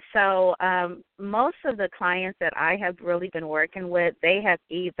 And so most of the clients that I have really been working with, they have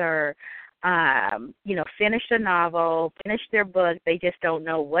either, finished a novel, finished their book. They just don't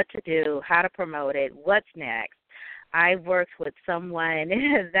know what to do, how to promote it, what's next. I've worked with someone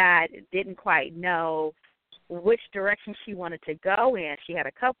that didn't quite know which direction she wanted to go in. She had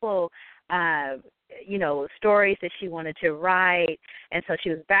a couple, stories that she wanted to write, and so she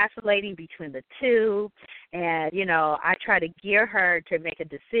was vacillating between the two. And, I try to gear her to make a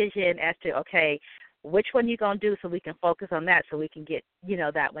decision as to, okay, which one you going to do so we can focus on that so we can get,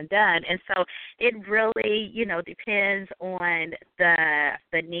 that one done. And so it really, depends on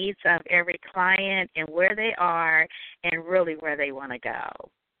the needs of every client and where they are and really where they want to go.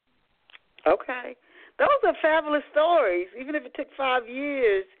 Okay. Those are fabulous stories. Even if it took 5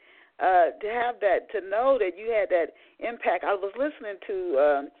 years to have that, to know that you had that impact. I was listening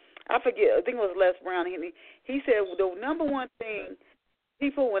to, I think it was Les Brown. He said the number one thing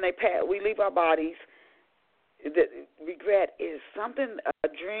people, when we leave our bodies, that regret is something, a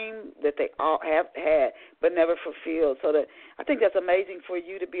dream that they all have had but never fulfilled. So I think that's amazing for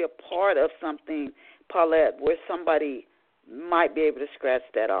you to be a part of something, Paulette, where somebody might be able to scratch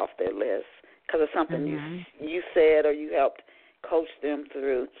that off their list because of something you said or you helped coach them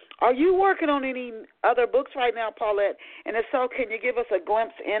through. Are you working on any other books right now, Paulette? And if so, can you give us a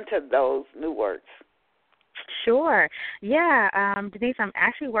glimpse into those new works? Sure. Yeah, Denise, I'm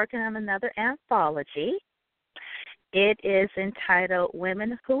actually working on another anthology. It is entitled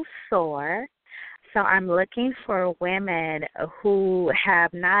Women Who Soar. So I'm looking for women who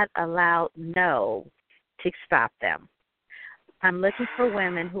have not allowed no to stop them. I'm looking for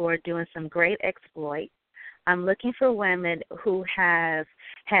women who are doing some great exploits. I'm looking for women who have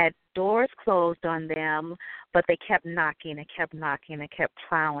had doors closed on them, but they kept knocking and kept knocking and kept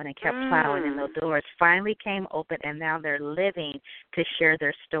plowing and kept plowing, and those doors finally came open, and now they're living to share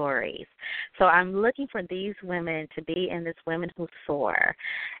their stories. So I'm looking for these women to be in this Women Who Soar.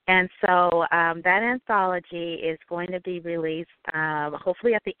 And so that anthology is going to be released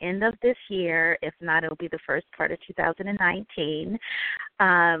hopefully at the end of this year. If not, it'll be the first part of 2019.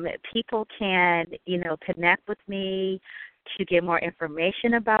 People can, connect with me to get more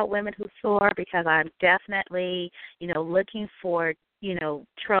information about Women Who Soar, because I'm definitely, looking for,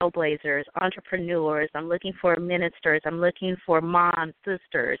 trailblazers, entrepreneurs. I'm looking for ministers. I'm looking for moms,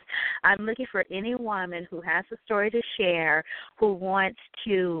 sisters. I'm looking for any woman who has a story to share, who wants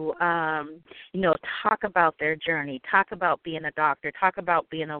to, talk about their journey, talk about being a doctor, talk about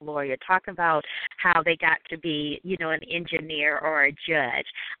being a lawyer, talk about how they got to be, an engineer or a judge.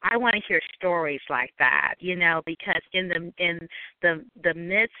 I want to hear stories like that, because in the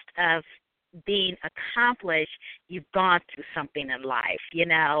midst of being accomplished, you've gone through something in life,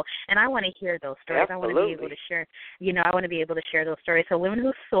 and I want to hear those stories. Absolutely. I want to be able to share, I want to be able to share those stories. So Women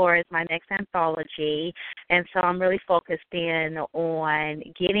Who Soar is my next anthology, and so I'm really focused in on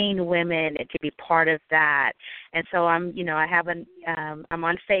getting women to be part of that. And so I'm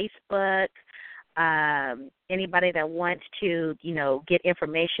on Facebook. Anybody that wants to, get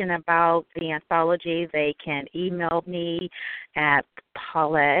information about the anthology, they can email me at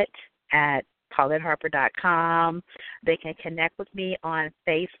PauletteHarper.com. They can connect with me on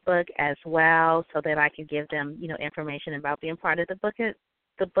Facebook as well, so that I can give them, information about being part of the book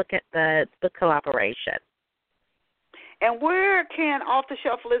collaboration. And where can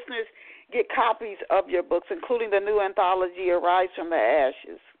off-the-shelf listeners get copies of your books, including the new anthology, Arise from the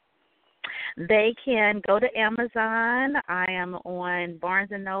Ashes? They can go to Amazon. I am on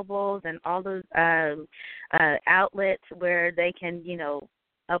Barnes & Nobles and all those outlets where they can,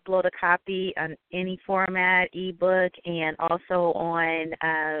 upload a copy on any format, ebook, and also on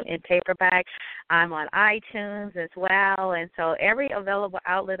in paperback. I'm on iTunes as well, and so every available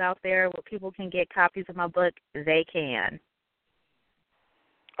outlet out there where people can get copies of my book, they can.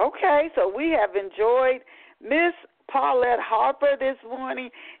 Okay, so we have enjoyed Miss Paulette Harper this morning.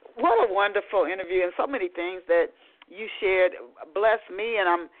 What a wonderful interview, and so many things that you shared blessed me, and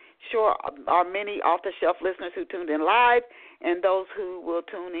I'm sure our many off-the-shelf listeners who tuned in live and those who will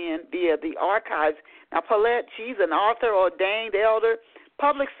tune in via the archives. Now, Paulette, she's an author, ordained elder,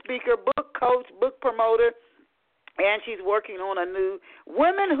 public speaker, book coach, book promoter, and she's working on a new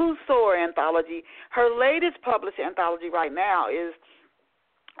Women Who Soar anthology. Her latest published anthology right now is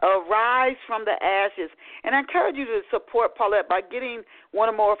Arise from the Ashes. And I encourage you to support Paulette by getting one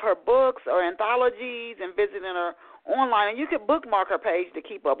or more of her books or anthologies and visiting her online. And you can bookmark her page to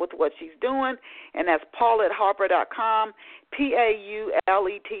keep up with what she's doing, and that's PauletteHarper.com,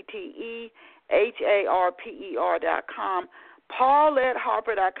 PauletteHarper.com,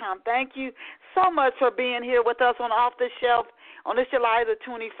 PauletteHarper.com. Thank you so much for being here with us on Off the Shelf on this July the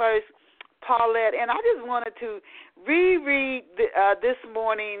 21st, Paulette. And I just wanted to reread this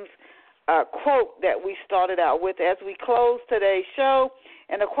morning's quote that we started out with as we close today's show.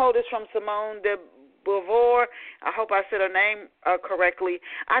 And the quote is from Simone de Beauvoir. I hope I said her name correctly.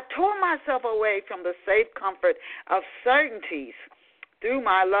 I tore myself away from the safe comfort of certainties through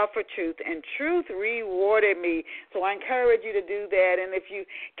my love for truth, and truth rewarded me. So I encourage you to do that. And if you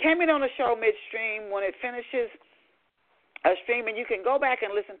came in on the show midstream, when it finishes streaming, you can go back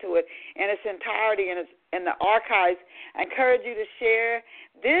and listen to it in its entirety and in the archives. I encourage you to share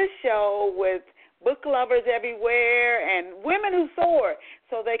this show with book lovers everywhere and Women Who Soar,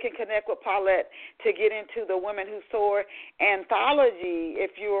 so they can connect with Paulette to get into the Women Who Soar anthology.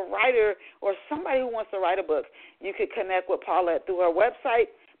 If you're a writer or somebody who wants to write a book, you could connect with Paulette through her website,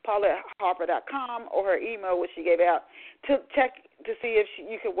 PauletteHarper.com, or her email, which she gave out, to check to see if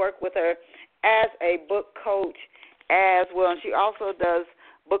you could work with her as a book coach as well. And she also does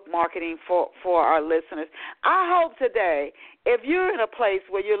book marketing for our listeners. I hope today, if you're in a place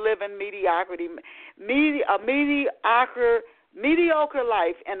where you're living mediocrity, a mediocre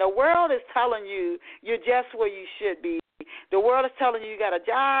life, and the world is telling you you're just where you should be, the world is telling you got a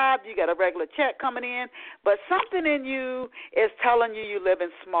job, you got a regular check coming in, but something in you is telling you you're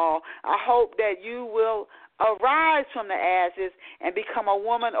living small. I hope that you will arise from the ashes and become a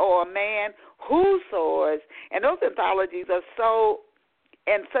woman or a man who soars. And those anthologies are so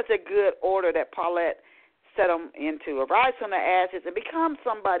in such a good order that Paulette set them into. Arise from the ashes and become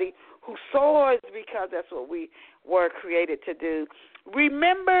somebody who soars, because that's what we were created to do.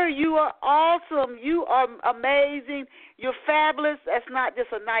 Remember, you are awesome. You are amazing. You're fabulous. That's not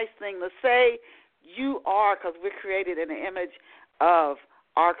just a nice thing to say. You are, because we're created in the image of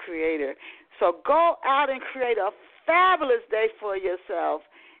our Creator. So go out and create a fabulous day for yourself.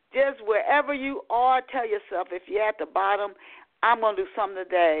 Just wherever you are, tell yourself, if you're at the bottom, I'm going to do something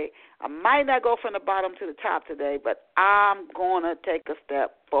today. I might not go from the bottom to the top today, but I'm going to take a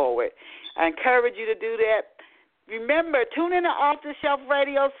step forward. I encourage you to do that. Remember, tune in to Off the Shelf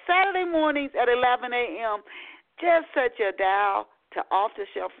Radio Saturday mornings at 11 a.m. Just set your dial to Off the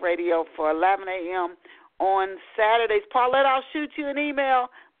Shelf Radio for 11 a.m. on Saturdays. Paulette, I'll shoot you an email.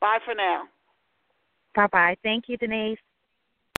 Bye for now. Bye-bye. Thank you, Denise.